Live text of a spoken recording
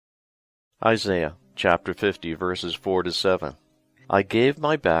Isaiah chapter 50, verses 4 to 7. I gave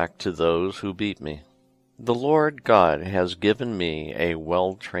my back to those who beat me. The Lord God has given me a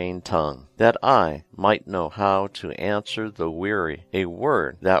well-trained tongue, that I might know how to answer the weary a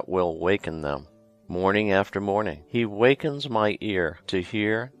word that will waken them. Morning after morning, He wakens my ear to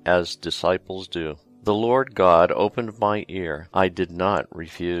hear as disciples do. The Lord God opened my ear. I did not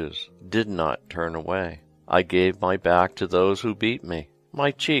refuse, did not turn away. I gave my back to those who beat me, my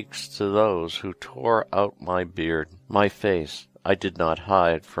cheeks to those who tore out my beard. My face I did not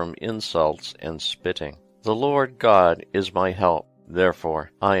hide from insults and spitting. The Lord God is my help,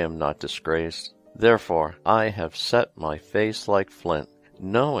 therefore I am not disgraced. Therefore I have set my face like flint,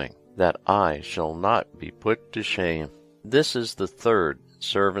 knowing that I shall not be put to shame. This is the third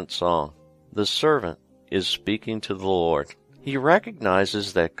servant song. The servant is speaking to the Lord. He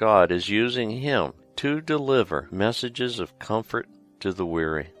recognizes that God is using him to deliver messages of comfort to the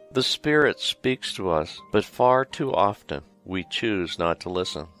weary. The Spirit speaks to us, but far too often we choose not to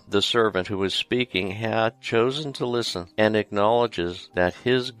listen. The servant who is speaking had chosen to listen and acknowledges that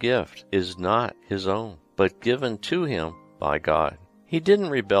his gift is not his own, but given to him by God. He didn't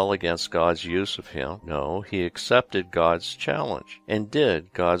rebel against God's use of him. No, he accepted God's challenge and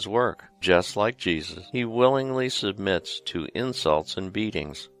did God's work. Just like Jesus, he willingly submits to insults and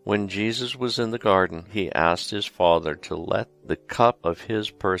beatings. When Jesus was in the garden, he asked his Father to let the cup of his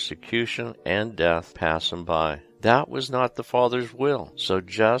persecution and death pass him by. That was not the Father's will. So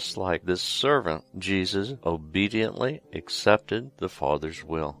just like this servant, Jesus obediently accepted the Father's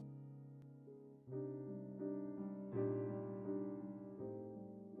will.